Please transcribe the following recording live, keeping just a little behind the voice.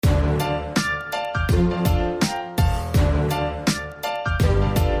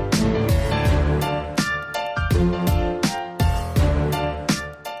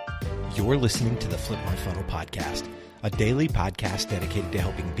listening to the Flip My Funnel podcast, a daily podcast dedicated to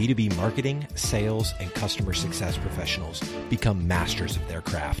helping B2B marketing, sales, and customer success professionals become masters of their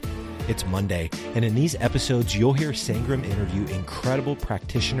craft. It's Monday, and in these episodes, you'll hear Sangram interview incredible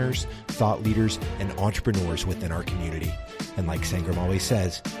practitioners, thought leaders, and entrepreneurs within our community. And like Sangram always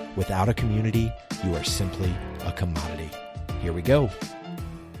says, without a community, you are simply a commodity. Here we go.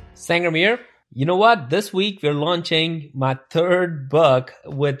 Sangram here. You know what? This week we're launching my third book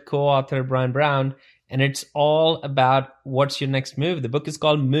with co-author Brian Brown, and it's all about what's your next move. The book is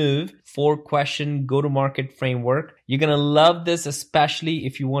called Move, 4-question go-to-market framework. You're going to love this, especially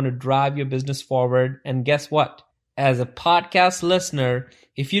if you want to drive your business forward. And guess what? As a podcast listener,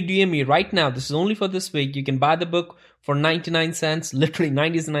 if you DM me right now, this is only for this week, you can buy the book for 99 cents, literally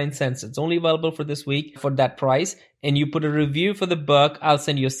 99 cents. It's only available for this week for that price. And you put a review for the book, I'll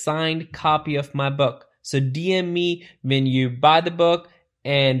send you a signed copy of my book. So DM me when you buy the book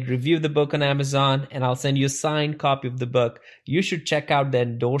and review the book on Amazon, and I'll send you a signed copy of the book. You should check out the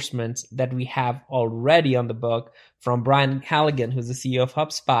endorsements that we have already on the book, from Brian Halligan, who's the CEO of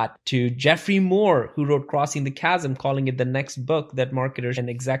HubSpot, to Jeffrey Moore, who wrote Crossing the Chasm, calling it the next book that marketers and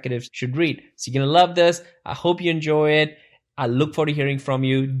executives should read. So you're going to love this. I hope you enjoy it. I look forward to hearing from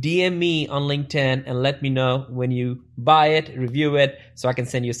you. DM me on LinkedIn and let me know when you buy it, review it, so I can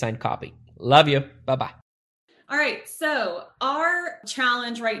send you a signed copy. Love you. Bye-bye. All right, so our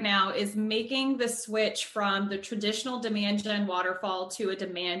challenge right now is making the switch from the traditional demand gen waterfall to a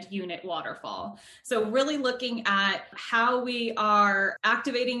demand unit waterfall. So really looking at how we are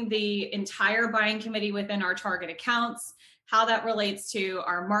activating the entire buying committee within our target accounts, how that relates to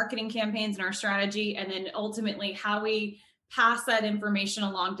our marketing campaigns and our strategy, and then ultimately how we pass that information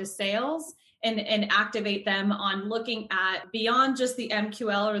along to sales and activate them on looking at beyond just the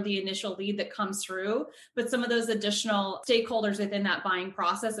MQL or the initial lead that comes through, but some of those additional stakeholders within that buying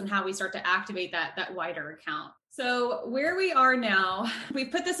process and how we start to activate that wider account. So where we are now, we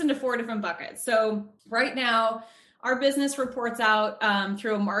put this into 4 different buckets. So right now, our business reports out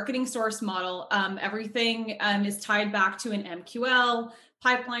through a marketing source model. Everything is tied back to an MQL,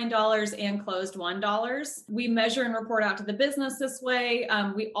 pipeline dollars, and closed won dollars. We measure and report out to the business this way.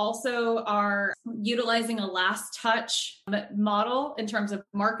 We also are utilizing a last touch model in terms of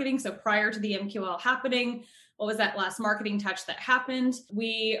marketing. So prior to the MQL happening, what was that last marketing touch that happened?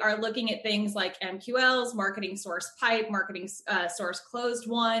 We are looking at things like MQLs, marketing source pipe, marketing source closed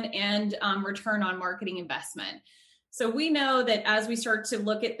won, and return on marketing investment. So we know that as we start to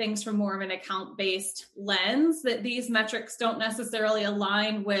look at things from more of an account-based lens, that these metrics don't necessarily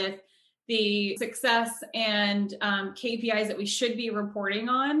align with the success and KPIs that we should be reporting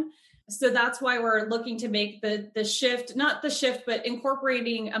on. So that's why we're looking to make the shift, not the shift, but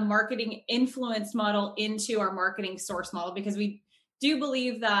incorporating a marketing influence model into our marketing source model, because we do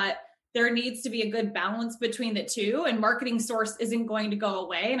believe that there needs to be a good balance between the two, and marketing source isn't going to go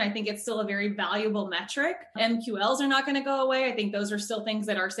away. And I think it's still a very valuable metric. MQLs are not going to go away. I think those are still things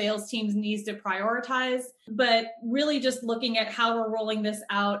that our sales teams needs to prioritize, but really just looking at how we're rolling this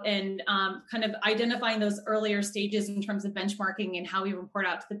out and kind of identifying those earlier stages in terms of benchmarking and how we report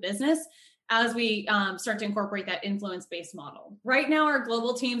out to the business as we start to incorporate that influence-based model. Right now, our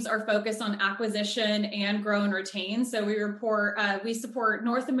global teams are focused on acquisition and grow and retain. So we support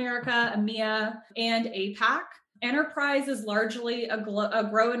North America, EMEA, and APAC. Enterprise is largely a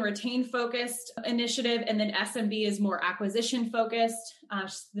grow and retain focused initiative, and then SMB is more acquisition focused,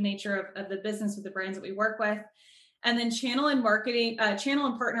 just the nature of the business with the brands that we work with. And then channel and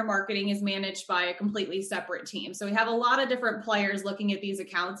partner marketing is managed by a completely separate team. So we have a lot of different players looking at these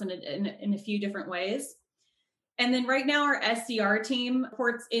accounts in a few different ways. And then right now our SDR team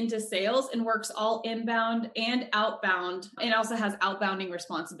reports into sales and works all inbound and outbound, and also has outbounding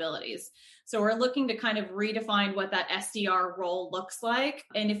responsibilities. So we're looking to kind of redefine what that SDR role looks like.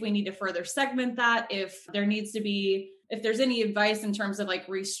 And if we need to further segment that, if there's any advice in terms of like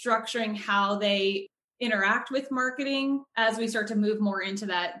restructuring how they interact with marketing as we start to move more into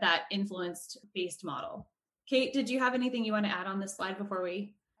that influenced-based model. Kate, did you have anything you want to add on this slide before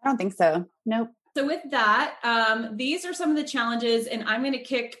we? I don't think so. Nope. So with that, these are some of the challenges, and I'm going to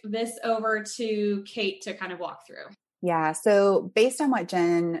kick this over to Kate to kind of walk through. Yeah. So based on what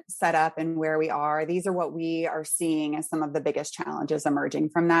Jen set up and where we are, these are what we are seeing as some of the biggest challenges emerging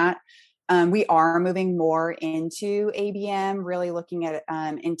from that. We are moving more into ABM, really looking at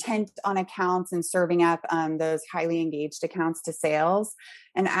intent on accounts and serving up those highly engaged accounts to sales.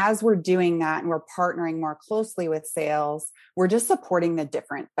 And as we're doing that and we're partnering more closely with sales, we're just supporting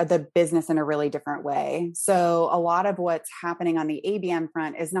the business in a really different way. So a lot of what's happening on the ABM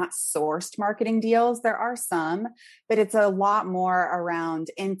front is not sourced marketing deals. There are some, but it's a lot more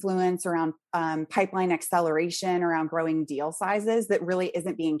around influence, around pipeline acceleration, around growing deal sizes that really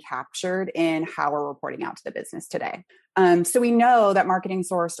isn't being captured in how we're reporting out to the business today. So we know that marketing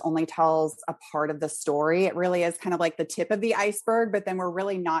sourced only tells a part of the story. It really is kind of like the tip of the iceberg, but then we're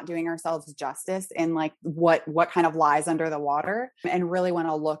really not doing ourselves justice in like what kind of lies under the water, and really want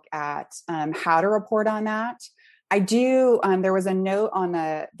to look at how to report on that. I do, there was a note on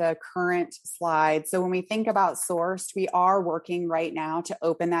the current slide. So when we think about sourced, we are working right now to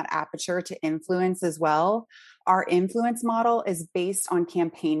open that aperture to influence as well. Our influence model is based on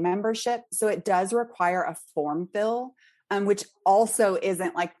campaign membership. So it does require a form fill, which also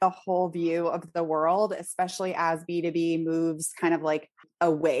isn't like the whole view of the world, especially as B2B moves kind of like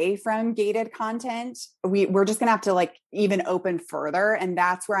away from gated content. We're just going to have to like even open further. And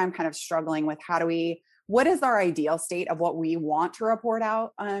that's where I'm kind of struggling with what is our ideal state of what we want to report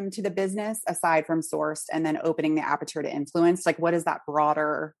out to the business aside from sourced, and then opening the aperture to influence? Like, what is that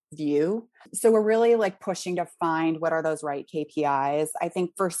broader view? So we're really like pushing to find what are those right KPIs. I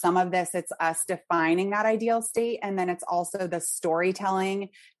think for some of this, it's us defining that ideal state. And then it's also the storytelling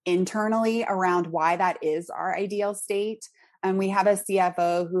internally around why that is our ideal state. And we have a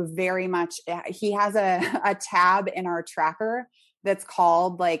CFO who very much, he has a tab in our tracker that's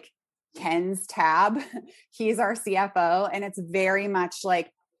called like Ken's tab. He's our CFO, and it's very much like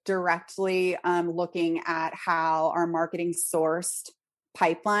directly looking at how our marketing sourced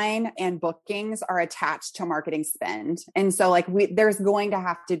pipeline and bookings are attached to marketing spend. And so like there's going to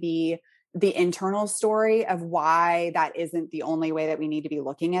have to be the internal story of why that isn't the only way that we need to be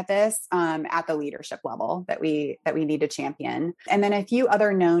looking at this at the leadership level that we need to champion. And then a few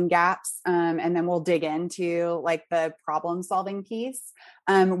other known gaps, and then we'll dig into like the problem solving piece.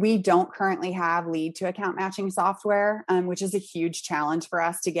 We don't currently have lead to account matching software, which is a huge challenge for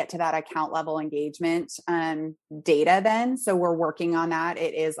us to get to that account level engagement data then. So we're working on that.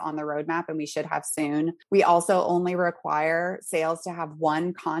 It is on the roadmap and we should have soon. We also only require sales to have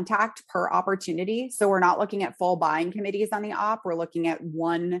one contact per opportunity. So we're not looking at full buying committees on the op. We're looking at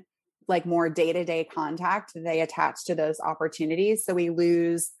one like more day-to-day contact that they attach to those opportunities. So we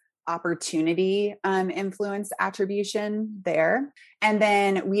lose opportunity influence attribution there. And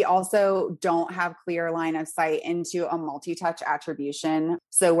then we also don't have clear line of sight into a multi-touch attribution.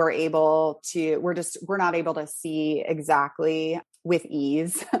 So we're not able to see exactly with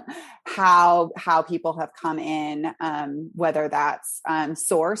ease how people have come in, whether that's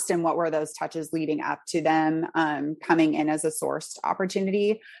sourced and what were those touches leading up to them coming in as a sourced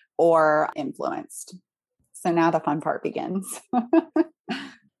opportunity or influenced. So now the fun part begins.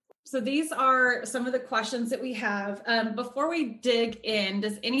 So these are some of the questions that we have. Before we dig in,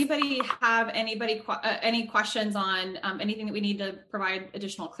 does anybody have any questions on anything that we need to provide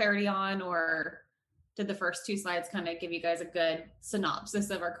additional clarity on, or did the first two slides kind of give you guys a good synopsis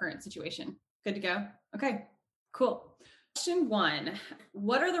of our current situation? Good to go? Okay, cool. Question 1,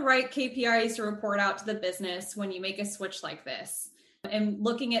 what are the right KPIs to report out to the business when you make a switch like this? And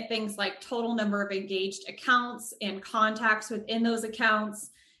looking at things like total number of engaged accounts and contacts within those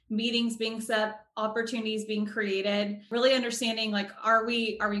accounts, meetings being set, opportunities being created, really understanding like, are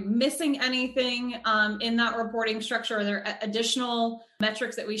we missing anything in that reporting structure? Are there additional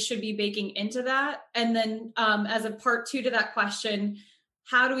metrics that we should be baking into that? And then as a part 2 to that question,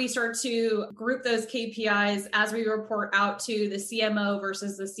 how do we start to group those KPIs as we report out to the CMO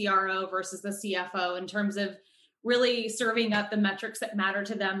versus the CRO versus the CFO in terms of really serving up the metrics that matter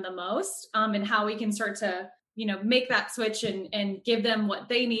to them the most, and how we can start to make that switch and give them what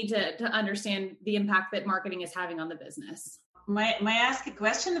they need to understand the impact that marketing is having on the business. May I ask a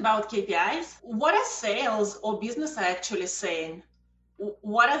question about KPIs? What are sales or business actually saying?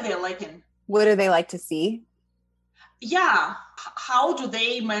 What are they liking? What do they like to see? Yeah. How do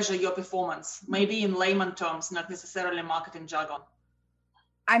they measure your performance? Maybe in layman terms, not necessarily marketing jargon.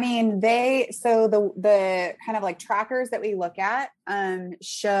 I mean, the kind of like trackers that we look at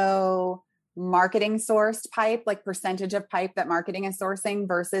show marketing sourced pipe, like percentage of pipe that marketing is sourcing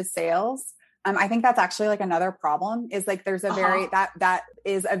versus sales. I think that's actually like another problem is like there's a very that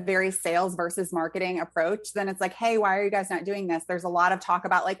is a very sales versus marketing approach. Then it's like, hey, why are you guys not doing this? There's a lot of talk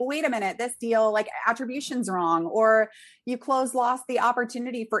about like, wait a minute, this deal like attribution's wrong, or you lost the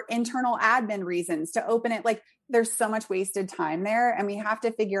opportunity for internal admin reasons to open it. Like there's so much wasted time there, and we have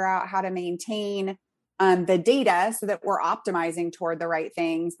to figure out how to maintain the data so that we're optimizing toward the right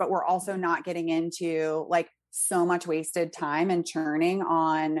things, but we're also not getting into like so much wasted time and churning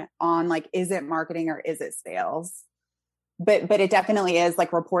on like, is it marketing or is it sales? But it definitely is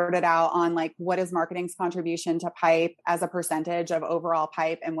like reported out on like, what is marketing's contribution to pipe as a percentage of overall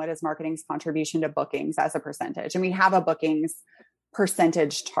pipe, and what is marketing's contribution to bookings as a percentage. And we have a bookings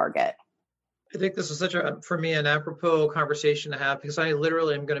percentage target. I think this is such for me, an apropos conversation to have, because I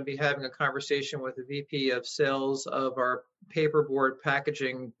literally am going to be having a conversation with the VP of sales of our paperboard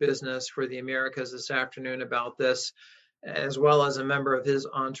packaging business for the Americas this afternoon about this, as well as a member of his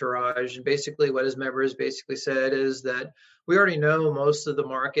entourage. And basically what his members basically said is that we already know most of the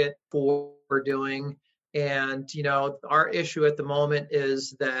market for what we're doing. And, our issue at the moment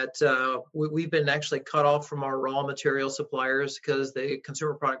is that we've been actually cut off from our raw material suppliers because the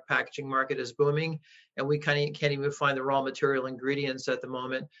consumer product packaging market is booming, and we can't even find the raw material ingredients at the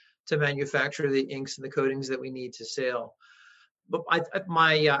moment to manufacture the inks and the coatings that we need to sell. But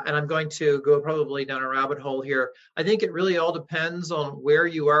and I'm going to go probably down a rabbit hole here. I think it really all depends on where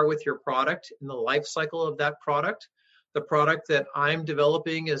you are with your product in the life cycle of that product. The product that I'm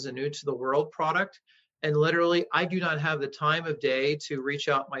developing is a new to the world product. And literally, I do not have the time of day to reach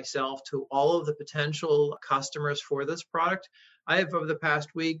out myself to all of the potential customers for this product. I have, over the past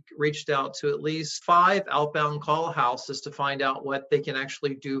week, reached out to at least 5 outbound call houses to find out what they can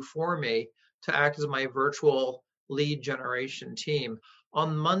actually do for me to act as my virtual lead generation team.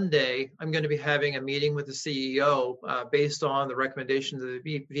 On Monday, I'm going to be having a meeting with the CEO based on the recommendations of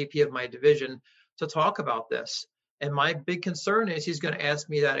the VP of my division to talk about this. And my big concern is he's going to ask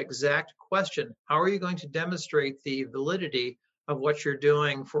me that exact question. How are you going to demonstrate the validity of what you're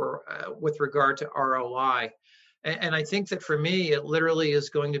doing for with regard to ROI? And I think that for me, it literally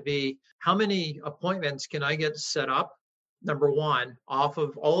is going to be, how many appointments can I get set up, number one, off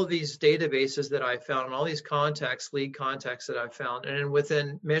of all of these databases that I found and all these contacts, lead contacts that I found. And then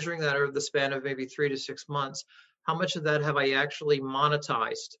within measuring that over the span of maybe 3 to 6 months, how much of that have I actually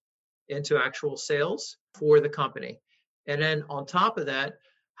monetized into actual sales for the company? And then on top of that,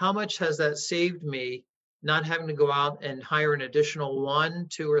 how much has that saved me not having to go out and hire an additional 1,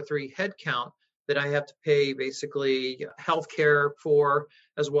 2, or 3 headcount that I have to pay basically healthcare for,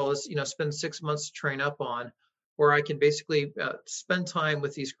 as well as spend 6 months to train up on, where I can basically spend time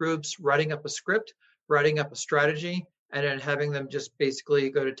with these groups, writing up a script, writing up a strategy, and then having them just basically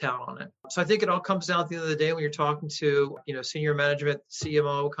go to town on it. So I think it all comes down at the end of the day when you're talking to, senior management,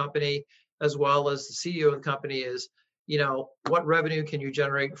 CMO company, as well as the CEO of the company is, what revenue can you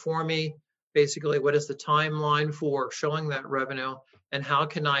generate for me? Basically, what is the timeline for showing that revenue, and how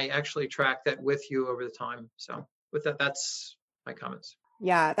can I actually track that with you over the time? So with that, that's my comments.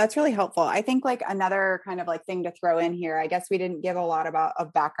 Yeah, that's really helpful. I think like another kind of like thing to throw in here, I guess we didn't give a lot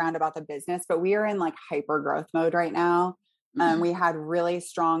of background about the business, but we are in like hyper growth mode right now. We had really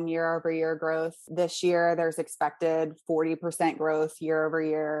strong year-over-year growth this year. There's expected 40% growth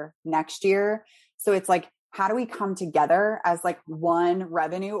year-over-year next year. So it's like, how do we come together as like one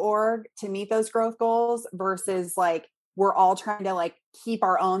revenue org to meet those growth goals versus like, we're all trying to like keep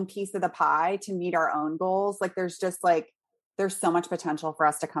our own piece of the pie to meet our own goals. Like there's so much potential for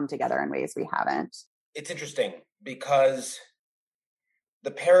us to come together in ways we haven't. It's interesting because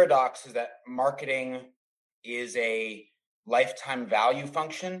the paradox is that marketing is a lifetime value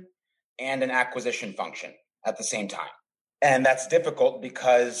function and an acquisition function at the same time. And that's difficult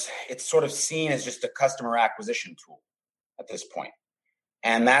because it's sort of seen as just a customer acquisition tool at this point.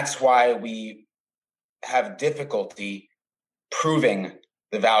 And that's why we have difficulty proving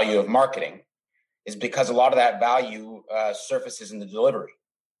the value of marketing, is because a lot of that value surfaces in the delivery,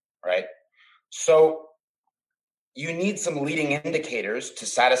 right? So you need some leading indicators to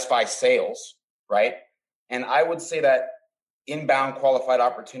satisfy sales, right? And I would say that inbound qualified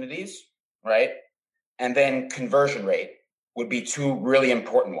opportunities, right? And then conversion rate would be 2 really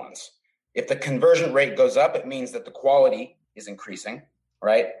important ones. If the conversion rate goes up, it means that the quality is increasing,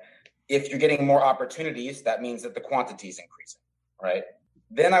 right? If you're getting more opportunities, that means that the quantity is increasing, right?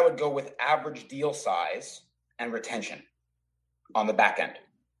 Then I would go with average deal size and retention on the back end.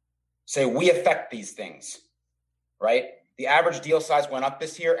 Say we affect these things, right? The average deal size went up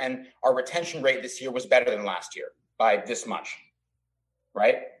this year and our retention rate this year was better than last year by this much,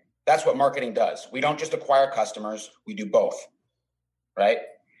 right? That's what marketing does. We don't just acquire customers, we do both, right?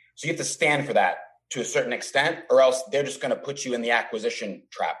 So you have to stand for that to a certain extent, or else they're just going to put you in the acquisition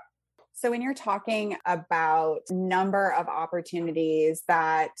trap. So when you're talking about number of opportunities,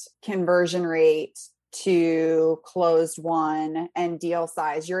 that conversion rate to closed won and deal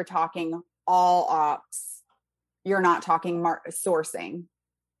size, you're talking all ops You're not talking sourcing.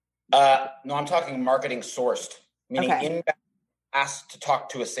 No, I'm talking marketing sourced, meaning inbound asked to talk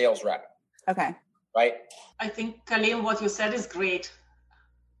to a sales rep. Okay. Right. I think, Kalim, what you said is great.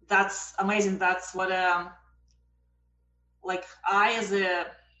 That's amazing. That's what, I, as a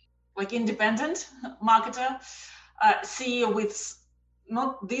independent marketer, see with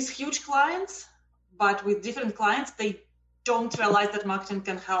not these huge clients, but with different clients, they don't realize that marketing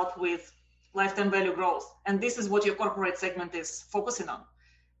can help with lifetime value growth. And this is what your corporate segment is focusing on.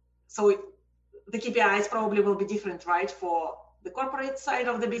 So the KPIs probably will be different, right, for the corporate side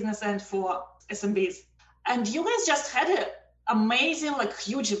of the business and for SMBs. And you guys just had an amazing,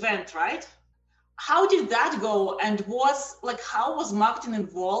 huge event, right? How did that go? And how was marketing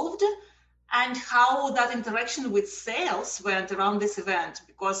involved? And how that interaction with sales went around this event?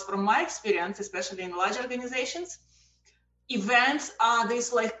 Because from my experience, especially in large organizations, events are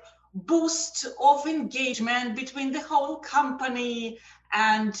this boost of engagement between the whole company.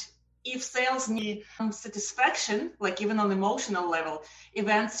 And if sales need satisfaction, even on emotional level,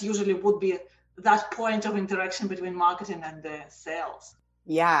 events usually would be that point of interaction between marketing and the sales.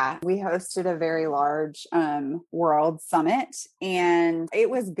 Yeah, we hosted a very large world summit, and it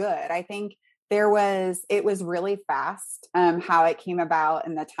was good. I think it was really fast how it came about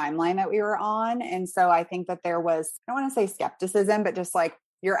and the timeline that we were on. And so I think that there was, I don't want to say skepticism, but just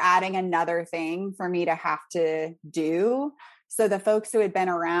you're adding another thing for me to have to do. So the folks who had been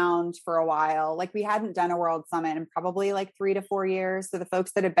around for a while, we hadn't done a world summit in probably 3 to 4 years. So the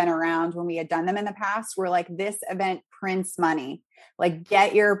folks that had been around when we had done them in the past were this event prints money.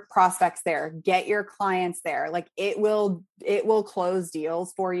 Get your prospects there, get your clients there. It will close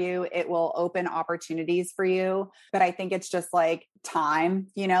deals for you. It will open opportunities for you. But I think it's just time,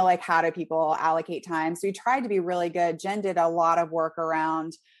 how do people allocate time? So we tried to be really good. Jen did a lot of work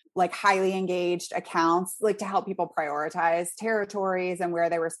around highly engaged accounts, to help people prioritize territories and where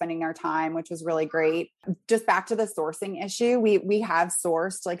they were spending their time, which was really great. Just back to the sourcing issue, we have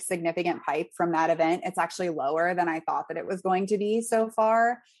sourced significant pipe from that event. It's actually lower than I thought that it was going to be so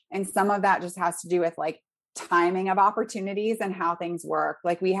far. And some of that just has to do with timing of opportunities and how things work.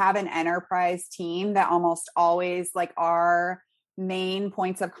 We have an enterprise team that almost always our main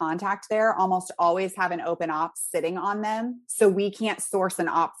points of contact there almost always have an open op sitting on them. So we can't source an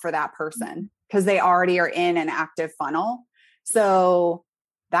op for that person because they already are in an active funnel. So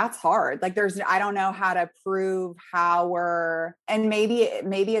that's hard. I don't know how to prove and maybe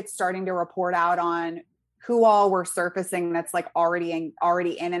it's starting to report out on who all we're surfacing that's already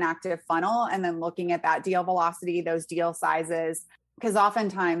in an active funnel, and then looking at that deal velocity, those deal sizes. Because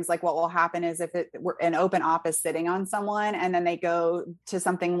oftentimes, what will happen is if an open op is sitting on someone and then they go to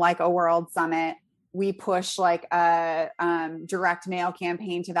something like a world summit, we push a direct mail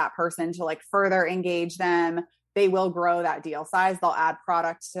campaign to that person to further engage them. They will grow that deal size. They'll add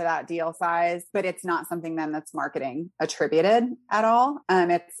product to that deal size, but it's not something then that's marketing attributed at all.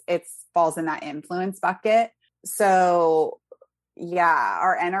 It falls in that influence bucket. So yeah,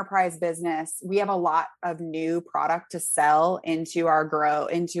 our enterprise business, we have a lot of new product to sell into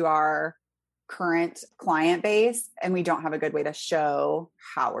our current client base, and we don't have a good way to show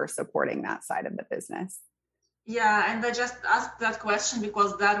how we're supporting that side of the business. Yeah, and I just asked that question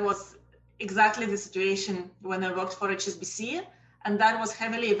because that was exactly the situation when I worked for HSBC, and that was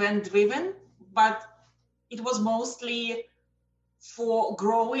heavily event driven, but it was mostly for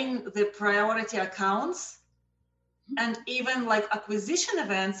growing the priority accounts. And even acquisition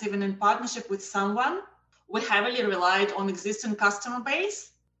events, even in partnership with someone, we heavily relied on existing customer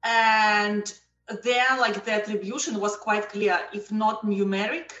base. And there, the attribution was quite clear, if not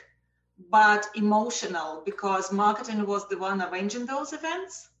numeric, but emotional, because marketing was the one arranging those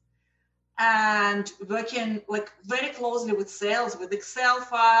events and working very closely with sales, with Excel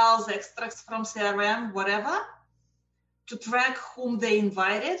files, extracts from CRM, whatever, to track whom they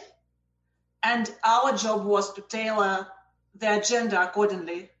invited. And our job was to tailor the agenda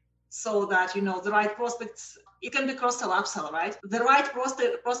accordingly so that, the right prospects, it can be cross-sell, upsell, right? The right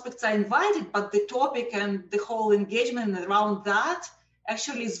prospects are invited, but the topic and the whole engagement around that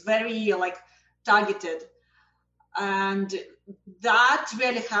actually is very targeted. And that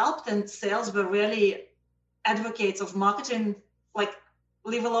really helped, and sales were really advocates of marketing,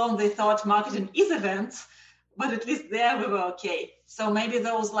 leave alone they thought marketing is events, but at least there we were okay. So maybe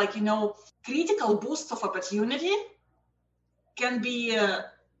those critical boosts of opportunity can be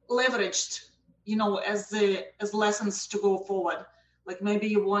leveraged, as lessons to go forward. Maybe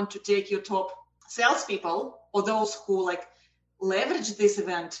you want to take your top salespeople or those who leverage this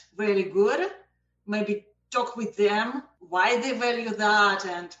event really good, maybe talk with them why they value that,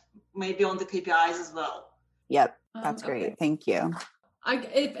 and maybe on the KPIs as well. Yep. That's great. Okay. Thank you.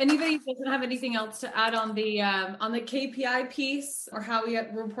 If anybody doesn't have anything else to add on the KPI piece or how we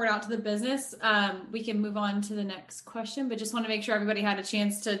report out to the business, we can move on to the next question. But just want to make sure everybody had a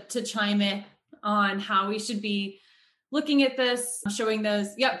chance to chime in on how we should be looking at this, showing those.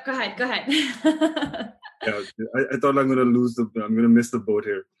 Yep, go ahead. Yeah, I thought I'm going to miss the boat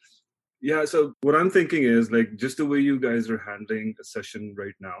here. Yeah, so what I'm thinking is like just the way you guys are handling a session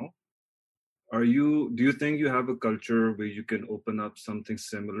right now. Do you think you have a culture where you can open up something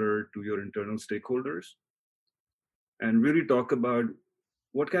similar to your internal stakeholders and really talk about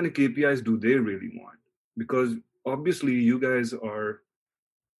what kind of KPIs do they really want? Because obviously you guys are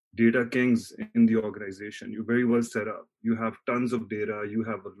data kings in the organization. You're very well set up. You have tons of data. You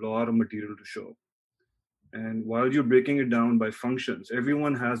have a lot of material to show. And while you're breaking it down by functions,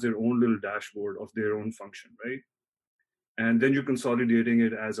 everyone has their own little dashboard of their own function, right? And then you're consolidating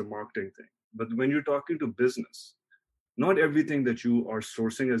it as a marketing thing. But when you're talking to business, not everything that you are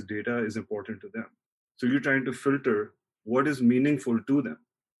sourcing as data is important to them. So you're trying to filter what is meaningful to them.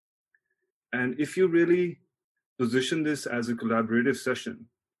 And if you really position this as a collaborative session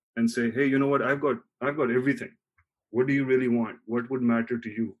and say, hey, you know what, I've got everything. What do you really want? What would matter to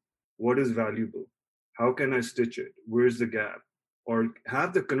you? What is valuable? How can I stitch it? Where's the gap? Or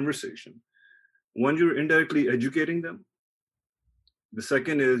have the conversation. One, you're indirectly educating them. The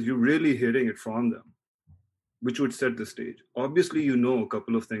second is you're really hitting it from them, which would set the stage. Obviously, you know a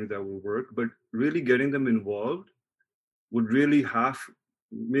couple of things that will work, but really getting them involved would really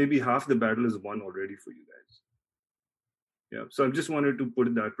maybe half the battle is won already for you guys. Yeah, so I just wanted to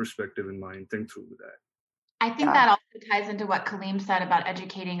put that perspective in mind, think through with that. I think that also ties into what Kaleem said about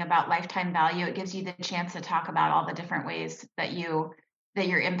educating about lifetime value. It gives you the chance to talk about all the different ways that you're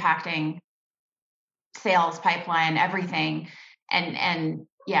impacting sales, pipeline, everything. And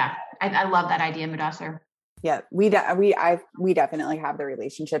yeah, I love that idea, Mudassir. Yeah, we definitely have the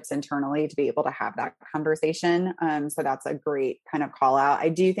relationships internally to be able to have that conversation. So that's a great kind of call out. I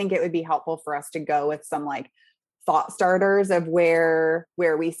do think it would be helpful for us to go with some like thought starters of where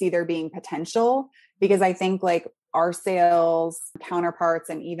we see there being potential, because I think like our sales counterparts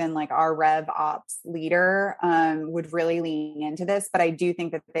and even like our rev ops leader would really lean into this. But I do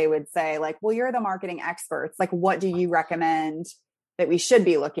think that they would say like, well, you're the marketing experts. Like, what do you recommend that we should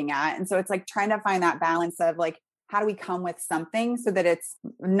be looking at? And so it's like trying to find that balance of like, how do we come with something so that it's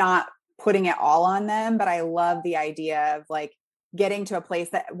not putting it all on them? But I love the idea of like getting to a place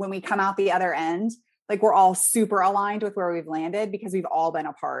that when we come out the other end, like we're all super aligned with where we've landed because we've all been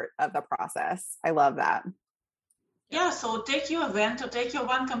a part of the process. I love that. Yeah, so take your event or take your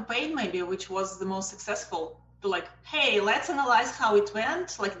one campaign maybe, which was the most successful, to like, hey, let's analyze how it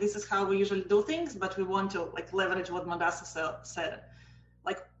went. Like, this is how we usually do things, but we want to like leverage what Mudassir said,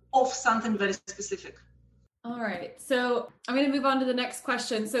 like off something very specific. All right. So I'm going to move on to the next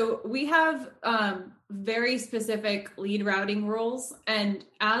question. So we have very specific lead routing rules. And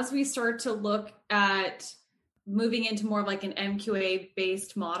as we start to look at moving into more of like an MQA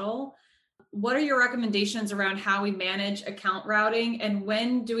based model, what are your recommendations around how we manage account routing, and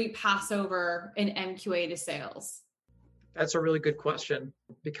when do we pass over an MQA to sales? That's a really good question,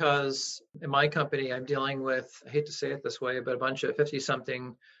 because in my company, I'm dealing with, I hate to say it this way, but a bunch of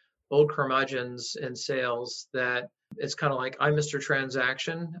 50-something old curmudgeons in sales that it's kind of like, I'm Mr.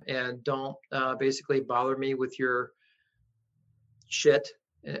 Transaction and don't basically bother me with your shit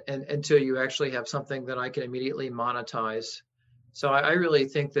until you actually have something that I can immediately monetize. So I really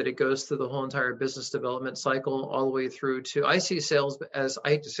think that it goes through the whole entire business development cycle all the way through to, I see sales as,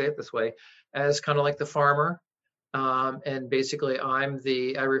 I hate to say it this way, as kind of like the farmer. And basically I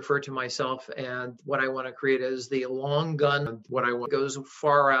refer to myself and what I want to create as the long gun. What I want goes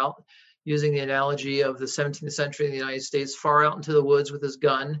far out, using the analogy of the 17th century in the United States, far out into the woods with his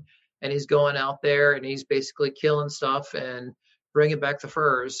gun. And he's going out there and he's basically killing stuff and bringing back the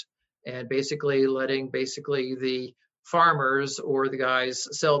furs, and basically letting the farmers or the guys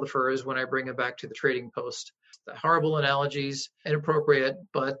sell the furs when I bring them back to the trading post. The horrible analogies, inappropriate,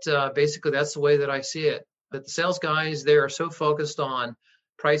 but basically that's the way that I see it. That the sales guys, they are so focused on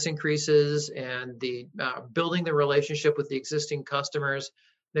price increases and the building the relationship with the existing customers.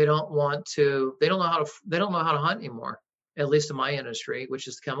 They don't know how to hunt anymore, at least in my industry, which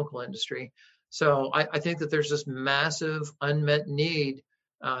is the chemical industry. So I think that there's this massive unmet need,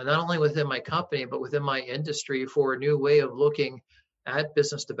 not only within my company, but within my industry, for a new way of looking at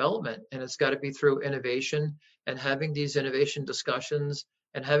business development. And it's got to be through innovation and having these innovation discussions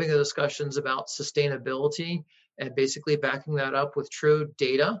and having the discussions about sustainability and basically backing that up with true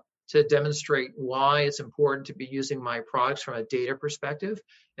data to demonstrate why it's important to be using my products from a data perspective,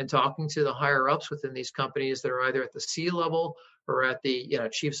 and talking to the higher ups within these companies that are either at the C level or at the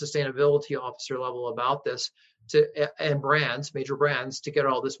chief sustainability officer level about this, and brands, major brands, to get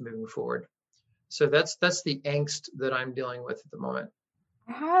all this moving forward. So that's the angst that I'm dealing with at the moment.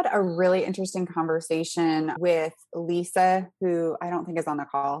 I had a really interesting conversation with Lisa, who I don't think is on the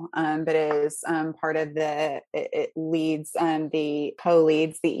call, but is part of it leads the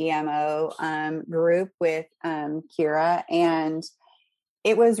co-leads the EMO group with Kira. And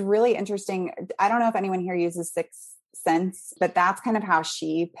it was really interesting. I don't know if anyone here uses Sixth Sense, but that's kind of how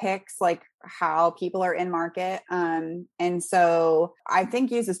she picks like how people are in market. And so I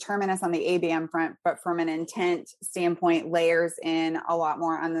think uses Terminus on the ABM front, but from an intent standpoint, layers in a lot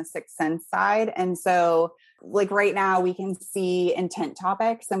more on the Sixth Sense side. And so like right now we can see intent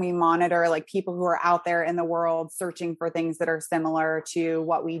topics and we monitor like people who are out there in the world searching for things that are similar to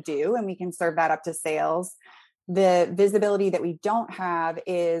what we do. And we can serve that up to sales. The visibility that we don't have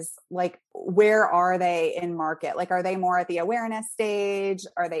is like, where are they in market? Like, are they more at the awareness stage?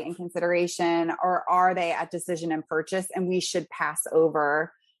 Are they in consideration, or are they at decision and purchase? And we should pass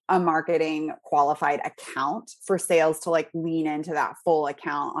over a marketing qualified account for sales to like lean into that full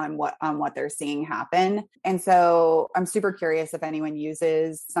account on what they're seeing happen. And so I'm super curious if anyone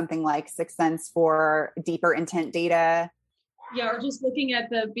uses something like Sixth Sense for deeper intent data. Yeah, or just looking at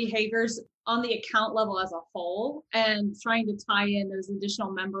the behaviors on the account level as a whole and trying to tie in those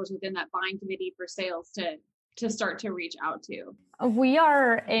additional members within that buying committee for sales to start to reach out to. We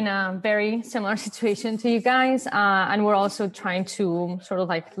are in a very similar situation to you guys, and we're also trying to sort of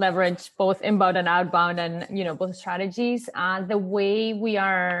like leverage both inbound and outbound and, both strategies. The way we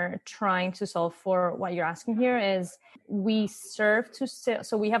are trying to solve for what you're asking here is we serve to sales.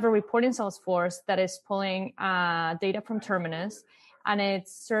 So we have a report in Salesforce that is pulling data from Terminus, and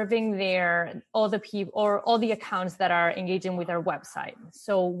it's serving all the people or all the accounts that are engaging with our website.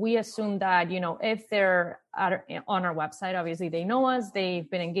 So we assume that, if they're on our website, obviously they know us, they've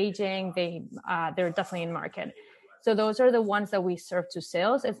been engaging, they're definitely in market. So those are the ones that we serve to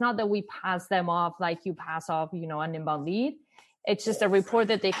sales. It's not that we pass them off like you pass off, an inbound lead. It's just a report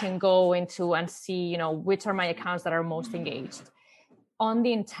that they can go into and see, which are my accounts that are most engaged. On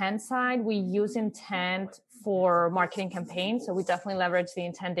the intent side, we use intent for marketing campaigns. So we definitely leverage the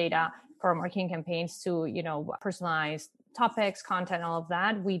intent data for our marketing campaigns to, personalize topics, content, all of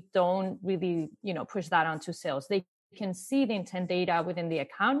that. We don't really, push that onto sales. They can see the intent data within the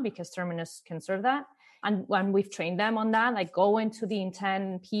account because Terminus can serve that. And when we've trained them on that, like go into the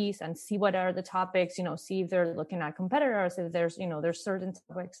intent piece and see what are the topics, see if they're looking at competitors, if there's certain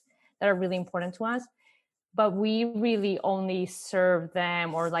topics that are really important to us. But we really only serve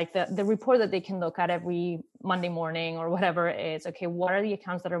them, or like the report that they can look at every Monday morning or whatever is, okay, what are the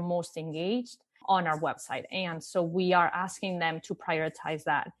accounts that are most engaged on our website? And so we are asking them to prioritize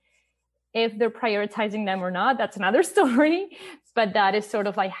that. If they're prioritizing them or not, that's another story. But that is sort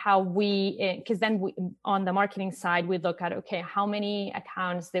of like how because then on the marketing side, we look at, okay, how many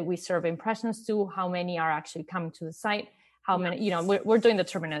accounts that we serve impressions to, how many are actually coming to the site, how many, we're doing the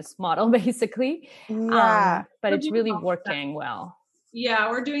Terminus model basically. Yeah. But it's really working well. Yeah,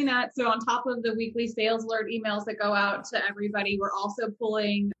 we're doing that. So on top of the weekly sales alert emails that go out to everybody, we're also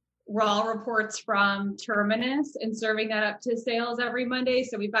pulling raw reports from Terminus and serving that up to sales every Monday.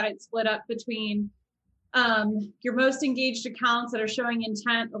 So we've got it split up between your most engaged accounts that are showing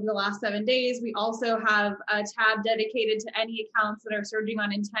intent over the last 7 days. We also have a tab dedicated to any accounts that are surging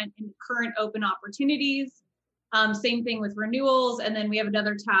on intent in current open opportunities. Same thing with renewals. And then we have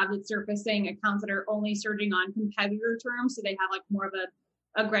another tab that's surfacing accounts that are only surging on competitor terms. So they have like more of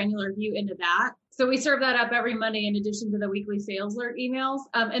a granular view into that. So we serve that up every Monday in addition to the weekly sales alert emails.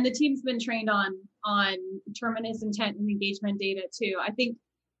 And the team's been trained on Terminus intent and engagement data too. I think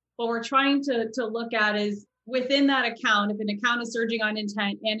what we're trying to look at is within that account, if an account is surging on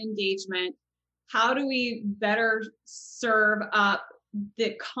intent and engagement, how do we better serve up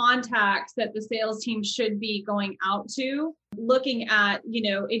the contacts that the sales team should be going out to, looking at,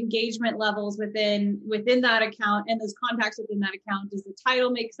 engagement levels within that account and those contacts within that account. Does the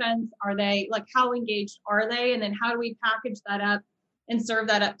title make sense? Are they how engaged are they? And then how do we package that up and serve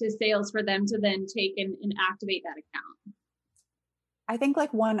that up to sales for them to then take and activate that account? I think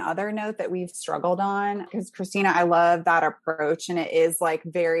one other note that we've struggled on, because Christina, I love that approach and it is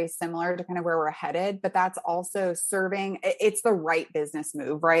very similar to kind of where we're headed, but that's also it's the right business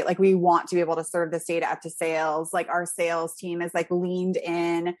move, right? We want to be able to serve this data up to sales. Our sales team is leaned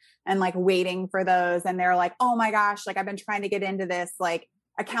in and waiting for those. And they're oh my gosh, I've been trying to get into this.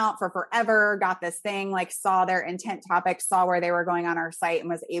 I account for forever, got this thing, like saw their intent topic, saw where they were going on our site and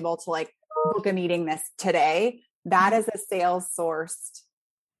was able to like book a meeting this today. That is a sales sourced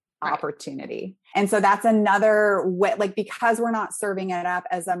opportunity. And so that's another way, like, because we're not serving it up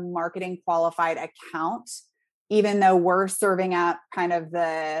as a marketing qualified account, even though we're serving up kind of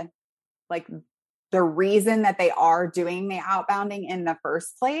the reason that they are doing the outbounding in the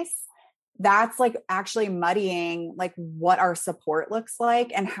first place, that's like actually muddying like what our support looks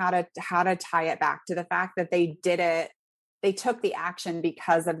like and how to tie it back to the fact that they took the action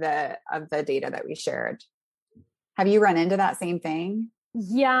because of the data that we shared. Have you run into that same thing?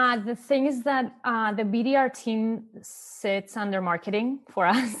 Yeah, the thing is that the BDR team sits under marketing for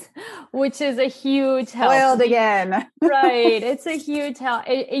us, which is a huge help. Spoiled again. Right. It's a huge help.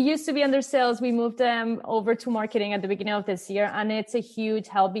 It used to be under sales. We moved them over to marketing at the beginning of this year. And it's a huge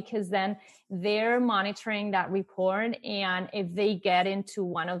help because then they're monitoring that report. And if they get into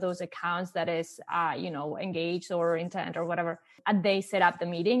one of those accounts that is, engaged or intent or whatever, and they set up the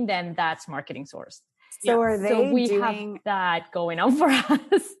meeting, then that's marketing sourced. So are they so we doing have that going on for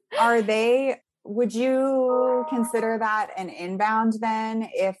us? Would you consider that an inbound then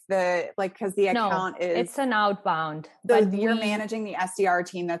if because the account is... it's an outbound. So you're managing the SDR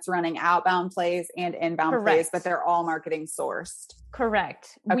team that's running outbound plays and inbound plays, but they're all marketing sourced.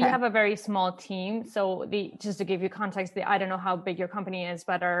 Correct. Okay. We have a very small team. So just to give you context, I don't know how big your company is,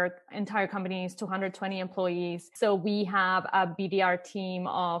 but our entire company is 220 employees. So we have a BDR team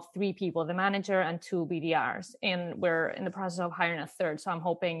of 3 people, the manager and 2 BDRs. And we're in the process of hiring a third. So I'm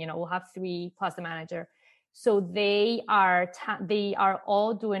hoping, we'll have 3 plus the manager. So they are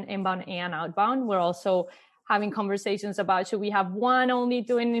all doing inbound and outbound. We're also having conversations about, should we have one only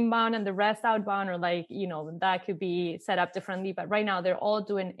doing inbound and the rest outbound, or that could be set up differently. But right now they're all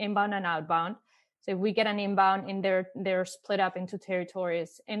doing inbound and outbound. So if we get an inbound and they're split up into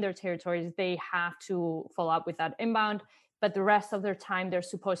territories, in their territories, they have to follow up with that inbound, but the rest of their time they're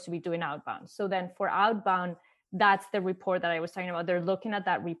supposed to be doing outbound. So then for outbound, that's the report that I was talking about. They're looking at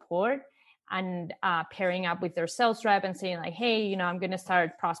that report and pairing up with their sales rep and saying like, hey, I'm going to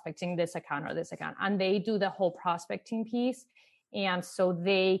start prospecting this account or this account. And they do the whole prospecting piece. And so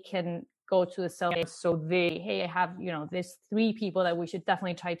they can go to the sales. So hey, I have, these 3 people that we should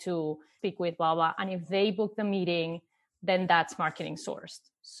definitely try to speak with, blah, blah. And if they book the meeting, then that's marketing sourced.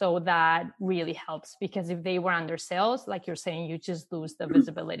 So that really helps, because if they were under sales, like you're saying, you just lose the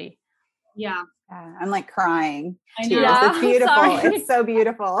visibility. Yeah. I'm like crying. I know. Yeah, it's beautiful. It's so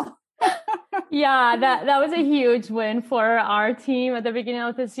beautiful. Yeah, that was a huge win for our team at the beginning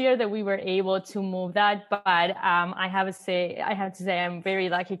of this year, that we were able to move that. But I have to say I'm very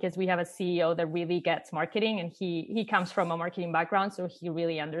lucky because we have a CEO that really gets marketing, and he comes from a marketing background, so he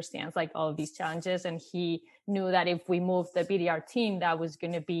really understands like all of these challenges, and he knew that if we moved the BDR team, that was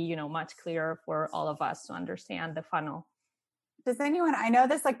going to be much clearer for all of us to understand the funnel. I know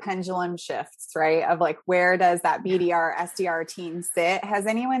this like pendulum shifts, right? Of like, where does that BDR SDR team sit? Has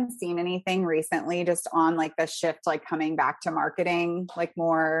anyone seen anything recently just on like the shift, like coming back to marketing, like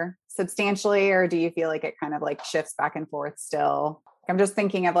more substantially, or do you feel like it kind of like shifts back and forth still? I'm just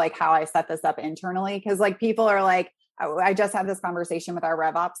thinking of like how I set this up internally. Cause like people are like, I just had this conversation with our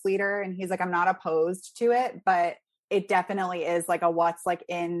RevOps leader and he's like, I'm not opposed to it, but it definitely is like a what's like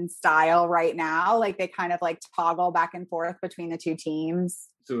in style right now. Like they kind of like toggle back and forth between the 2 teams.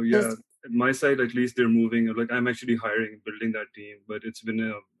 So yeah, at my side, at least they're moving. Like I'm actually hiring, building that team, but it's been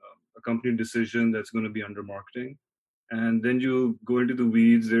a company decision that's going to be under marketing. And then you go into the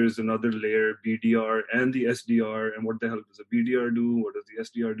weeds. There's another layer, BDR and the SDR. And what the hell does a BDR do? What does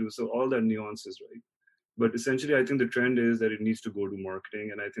the SDR do? So all that nuances, right? But essentially, I think the trend is that it needs to go to marketing.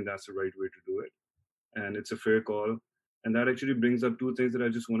 And I think that's the right way to do it. And it's a fair call. And that actually brings up 2 things that I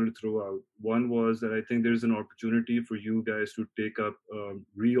just wanted to throw out. One was that I think there's an opportunity for you guys to take up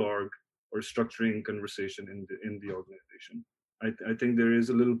reorg or structuring conversation in the organization. I think there is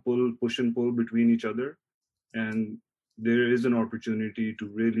a little push and pull between each other. And there is an opportunity to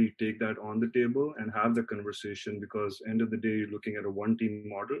really take that on the table and have the conversation, because end of the day, you're looking at a 1-team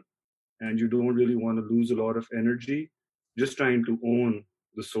model and you don't really want to lose a lot of energy just trying to own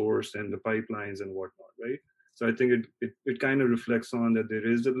the source and the pipelines and whatnot, right? So I think it kind of reflects on that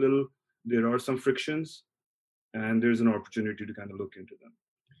there are some frictions and there's an opportunity to kind of look into them.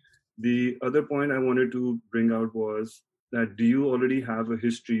 The other point I wanted to bring out was that, do you already have a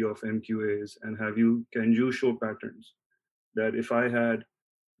history of MQAs, and can you show patterns that if I had,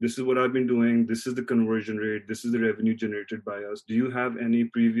 this is what I've been doing, this is the conversion rate, this is the revenue generated by us. Do you have any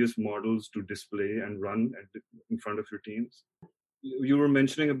previous models to display and run in front of your teams? You were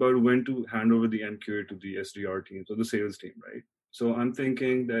mentioning about when to hand over the MQA to the SDR team, so the sales team, right? So I'm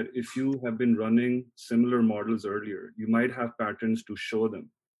thinking that if you have been running similar models earlier, you might have patterns to show them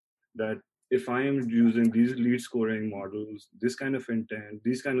that if I am using these lead scoring models, this kind of intent,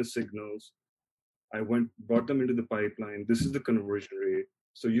 these kind of signals, brought them into the pipeline, this is the conversion rate.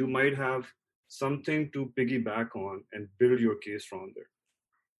 So you might have something to piggyback on and build your case from there.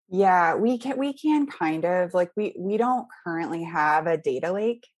 Yeah, we can kind of like, we don't currently have a data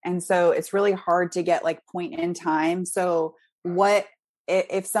lake. And so it's really hard to get like point in time. So what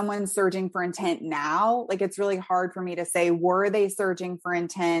if someone's searching for intent now, like it's really hard for me to say, were they searching for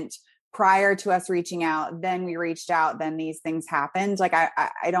intent prior to us reaching out? Then we reached out, then these things happened. Like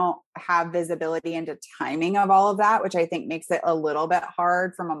I don't have visibility into timing of all of that, which I think makes it a little bit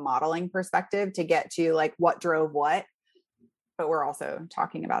hard from a modeling perspective to get to like what drove what. But we're also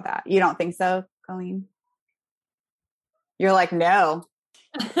talking about that. You don't think so, Colleen? You're like, no.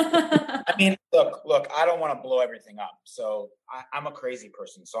 I mean, look, I don't want to blow everything up. So I'm a crazy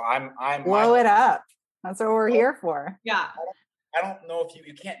person. So I'm blow it up. That's what we're here for. Yeah. I don't know if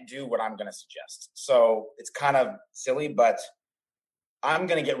you can't do what I'm going to suggest. So it's kind of silly, but I'm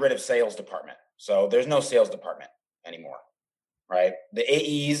going to get rid of sales department. So there's no sales department anymore, right? The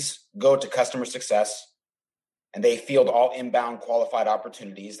AEs go to customer success and they field all inbound qualified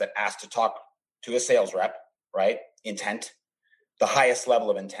opportunities that ask to talk to a sales rep, right? Intent, the highest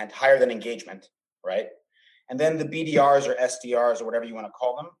level of intent, higher than engagement, right? And then the BDRs or SDRs or whatever you want to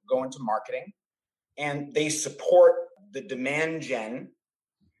call them go into marketing and they support the demand gen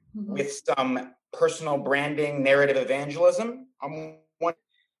with some personal branding, narrative evangelism on one,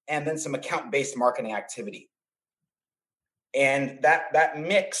 and then some account-based marketing activity. And that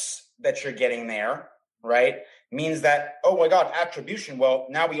mix that you're getting there, right, means that, oh my God, attribution. Well,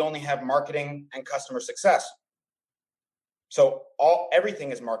 now we only have marketing and customer success. So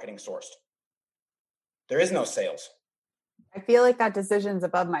everything is marketing sourced. There is no sales. I feel like that decision's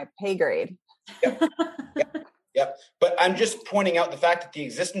above my pay grade. Yep. But I'm just pointing out the fact that the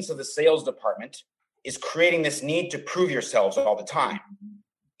existence of the sales department is creating this need to prove yourselves all the time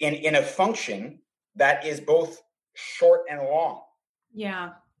in a function that is both short and long.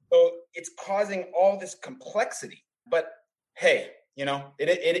 Yeah. So it's causing all this complexity. But hey,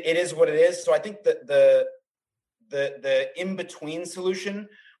 it is what it is. So I think that the in-between solution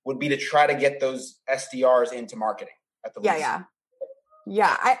would be to try to get those SDRs into marketing at the least.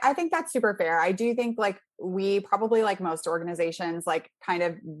 Yeah, I think that's super fair. I do think like we probably, like most organizations, like kind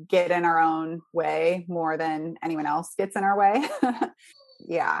of get in our own way more than anyone else gets in our way.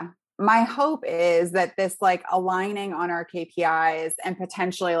 Yeah. My hope is that this like aligning on our KPIs and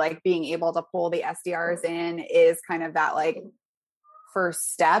potentially like being able to pull the SDRs in is kind of that like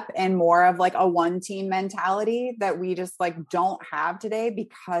first step and more of like a one team mentality that we just like don't have today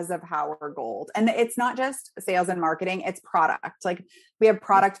because of how we're goaled. And it's not just sales and marketing, it's product. Like we have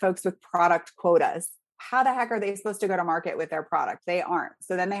product folks with product quotas. How the heck are they supposed to go to market with their product? They aren't.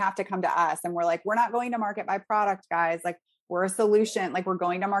 So then they have to come to us and we're like, we're not going to market by product, guys. Like we're a solution, like we're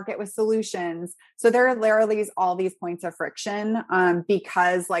going to market with solutions. So there are literally all these points of friction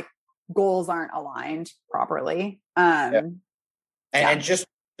because like goals aren't aligned properly. And just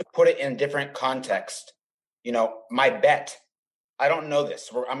to put it in a different context, my bet, I don't know this,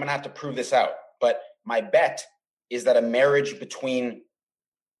 I'm going to have to prove this out, but my bet is that a marriage between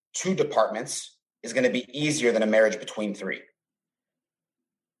two departments is going to be easier than a marriage between three.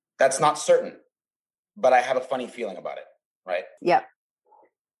 That's not certain, but I have a funny feeling about it, right? Yep.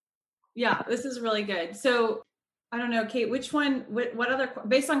 Yeah, this is really good. So I don't know, Kate, what other,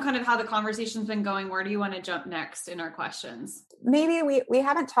 based on kind of how the conversation's been going, where do you want to jump next in our questions? Maybe we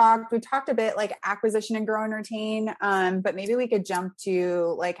haven't talked, we talked a bit like acquisition and grow and retain, but maybe we could jump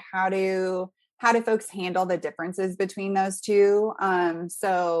to like, how do folks handle the differences between those two?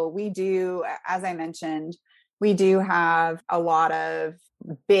 So we do, as I mentioned, we do have a lot of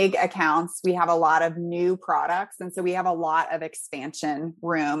big accounts. We have a lot of new products. And so we have a lot of expansion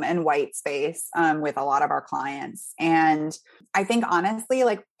room and white space with a lot of our clients. And I think honestly,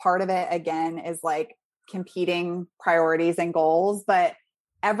 like part of it again is like competing priorities and goals, but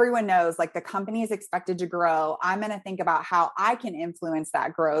everyone knows like the company is expected to grow. I'm going to think about how I can influence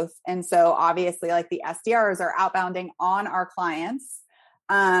that growth. And so obviously like the SDRs are outbounding on our clients.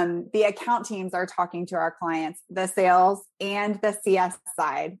 The account teams are talking to our clients, the sales and the CS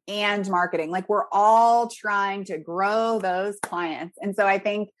side and marketing. Like we're all trying to grow those clients. And so I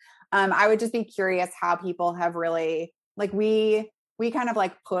think I would just be curious how people have really like, we kind of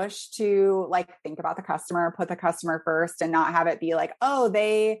like push to like think about the customer, put the customer first and not have it be like, oh,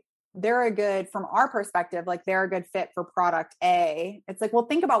 they from our perspective, like they're a good fit for product A. It's like, well,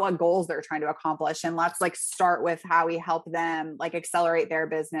 think about what goals they're trying to accomplish. And let's like start with how we help them like accelerate their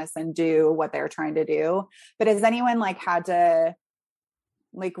business and do what they're trying to do. But has anyone like had to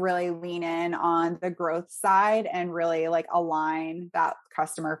like really lean in on the growth side and really like align that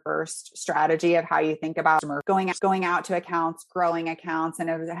customer first strategy of how you think about going out to accounts, growing accounts, and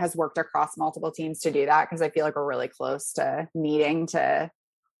it has worked across multiple teams to do that? Because I feel like we're really close to needing to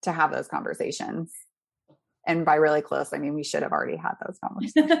have those conversations. And by really close, I mean, we should have already had those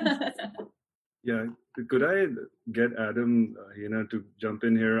conversations. Yeah. Could I get Adam, to jump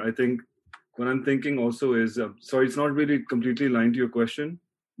in here? I think what I'm thinking also is, sorry, it's not really completely aligned to your question,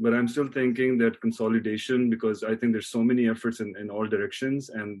 but I'm still thinking that consolidation, because I think there's so many efforts in all directions,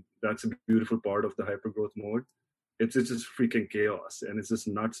 and that's a beautiful part of the hypergrowth mode. It's just freaking chaos, and it's just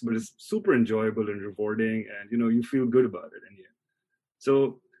nuts, but it's super enjoyable and rewarding, and you feel good about it in the end.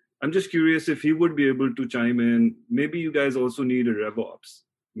 So I'm just curious if he would be able to chime in. Maybe you guys also need a RevOps.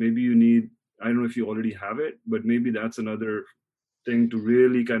 Maybe you need, I don't know if you already have it, but maybe that's another thing to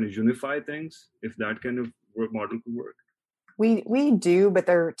really kind of unify things, if that kind of work model could work. We do, but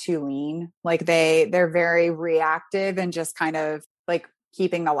they're too lean. Like they're very reactive and just kind of like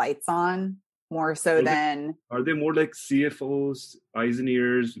keeping the lights on more so than. Are they more like CFOs, eyes and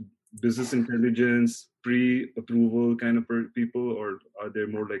ears, business intelligence, pre-approval kind of people, or are they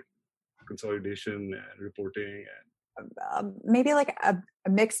more like consolidation and reporting and maybe like a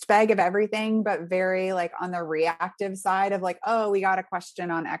mixed bag of everything, but very like on the reactive side of like, oh, we got a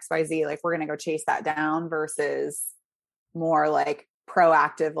question on XYZ, like we're going to go chase that down, versus more like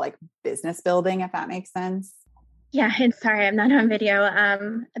proactive, like business building, if that makes sense. Yeah. And sorry, I'm not on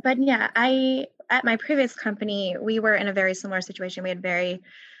video. But yeah, at my previous company, we were in a very similar situation. We had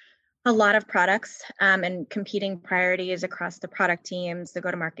a lot of products and competing priorities across the product teams, the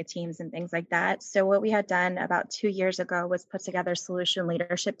go-to-market teams, and things like that. So what we had done about 2 years ago was put together solution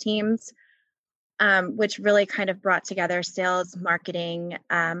leadership teams, which really kind of brought together sales, marketing,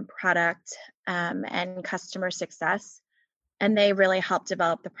 product, and customer success. And they really helped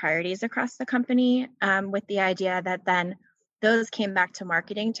develop the priorities across the company, with the idea that then those came back to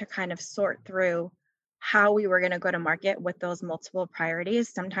marketing to kind of sort through how we were going to go to market with those multiple priorities.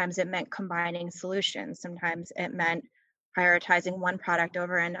 Sometimes it meant combining solutions. Sometimes it meant prioritizing one product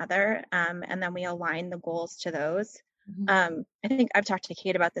over another. And then we align the goals to those. Mm-hmm. I think I've talked to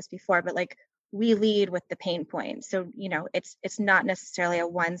Kate about this before, but like we lead with the pain points. So, it's not necessarily a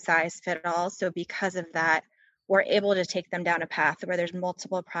one size fit all. So because of that, we're able to take them down a path where there's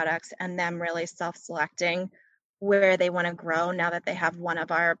multiple products and them really self-selecting where they want to grow now that they have one of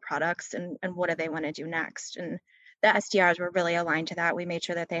our products, and what do they want to do next. And the SDRs were really aligned to that. We made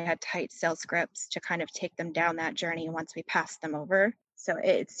sure that they had tight sales scripts to kind of take them down that journey once we passed them over. So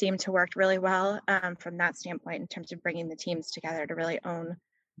it seemed to work really well from that standpoint in terms of bringing the teams together to really own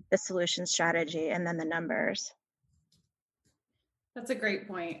the solution strategy and then the numbers. That's a great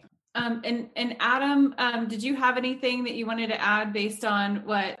point. And Adam, did you have anything that you wanted to add based on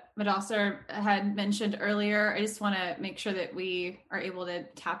what Madasar had mentioned earlier? I just want to make sure that we are able to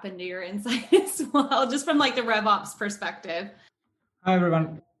tap into your insight as well, just from like the RevOps perspective. Hi,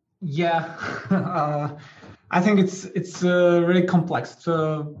 everyone. Yeah, I think it's a really complex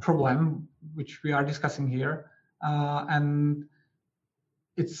problem which we are discussing here, and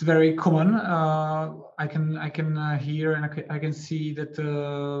it's very common. I can hear and I can see that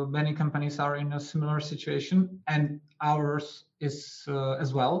many companies are in a similar situation, and ours is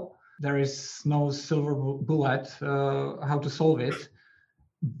as well. There is no silver bullet how to solve it,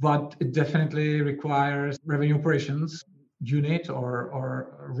 but it definitely requires revenue operations unit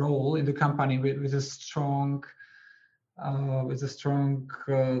or role in the company with a strong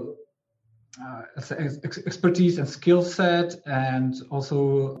expertise and skill set, and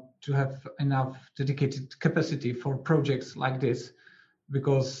also to have enough dedicated capacity for projects like this,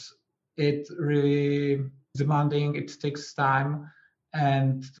 because it really is demanding, it takes time,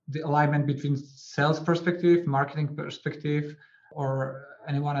 and the alignment between sales perspective, marketing perspective, or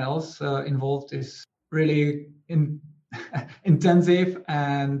anyone else involved is really intensive,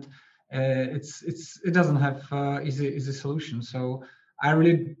 and it doesn't have easy solution. So I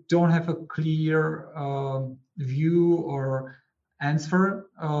really don't have a clear view or answer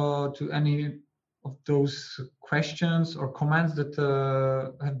to any of those questions or comments that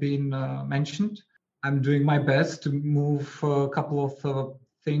have been mentioned. I'm doing my best to move a couple of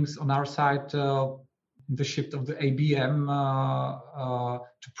things on our side in the shift of the ABM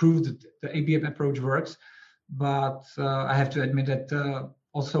to prove that the ABM approach works. But I have to admit that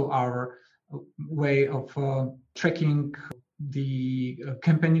also our way of tracking the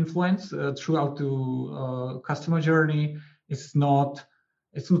campaign influence throughout the customer journey is not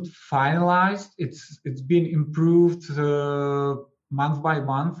finalized. It's been improved month by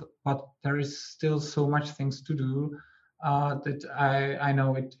month, but there is still so much things to do that I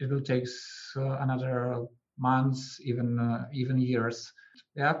know it will take another months, even years.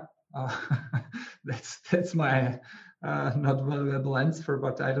 Yeah, that's my not valuable answer,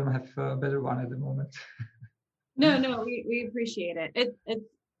 but I don't have a better one at the moment. No, we appreciate it.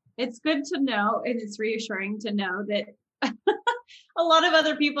 It's good to know, and it's reassuring to know that a lot of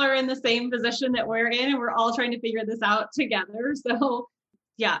other people are in the same position that we're in, and we're all trying to figure this out together. So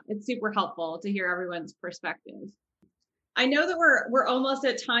yeah, it's super helpful to hear everyone's perspective. I know that we're almost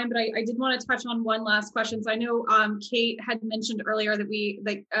at time, but I did want to touch on one last question. So I know Kate had mentioned earlier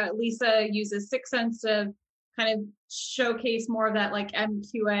that Lisa uses 6 Sense to kind of showcase more of that like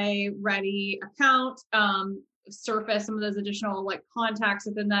MQA ready account, surface some of those additional like contacts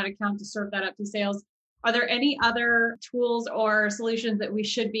within that account to serve that up to sales. Are there any other tools or solutions that we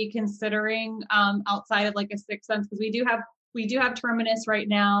should be considering outside of like a 6 Sense? Because we do have Terminus right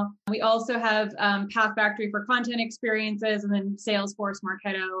now. We also have Path Factory for content experiences, and then Salesforce,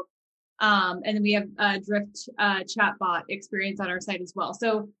 Marketo, and then we have Drift chatbot experience on our site as well.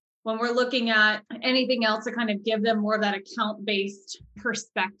 So when we're looking at anything else to kind of give them more of that account-based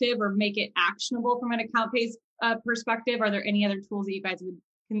perspective or make it actionable from an account-based perspective, are there any other tools that you guys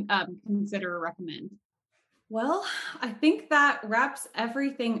would consider or recommend? Well, I think that wraps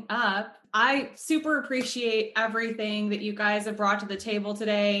everything up. I super appreciate everything that you guys have brought to the table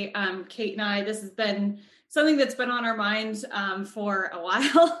today. Kate and I, this has been something that's been on our minds for a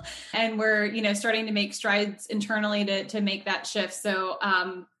while, and we're starting to make strides internally to make that shift. So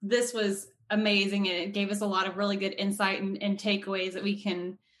this was amazing, and it gave us a lot of really good insight and takeaways that we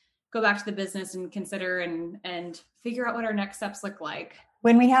can go back to the business and consider and figure out what our next steps look like.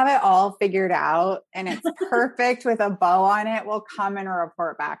 When we have it all figured out and it's perfect with a bow on it, we'll come and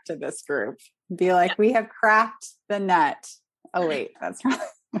report back to this group. Be like, we have cracked the nut. Oh, wait, that's right.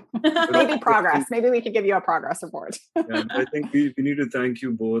 Maybe progress. Maybe we could give you a progress report. Yeah, I think we need to thank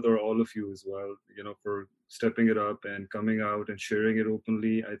you both, or all of you as well, for stepping it up and coming out and sharing it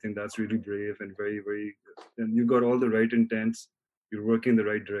openly. I think that's really brave and very, very, and you got all the right intents. You're working in the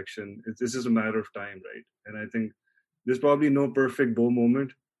right direction. This is a matter of time, right? And I think there's probably no perfect bow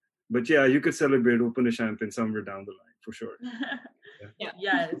moment, but yeah, you could celebrate, open a champagne somewhere down the line for sure. Yeah.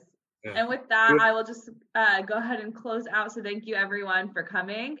 Yes. Yeah. And with that, I will just go ahead and close out. So thank you everyone for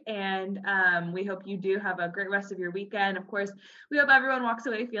coming. And we hope you do have a great rest of your weekend. Of course, we hope everyone walks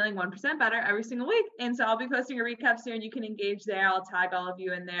away feeling 1% better every single week. And so I'll be posting a recap soon. You can engage there. I'll tag all of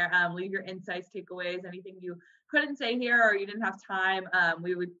you in there. Leave your insights, takeaways, anything you couldn't say here or you didn't have time.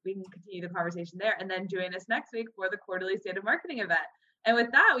 We can continue the conversation there. And then join us next week for the quarterly State of Marketing event. And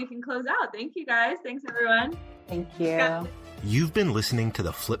with that, we can close out. Thank you guys. Thanks everyone. Thank you. You've been listening to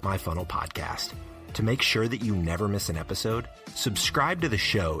the Flip My Funnel podcast. To make sure that you never miss an episode, subscribe to the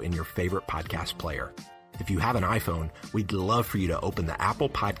show in your favorite podcast player. If you have an iPhone, we'd love for you to open the Apple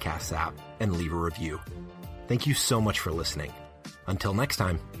Podcasts app and leave a review. Thank you so much for listening. Until next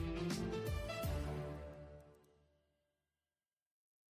time.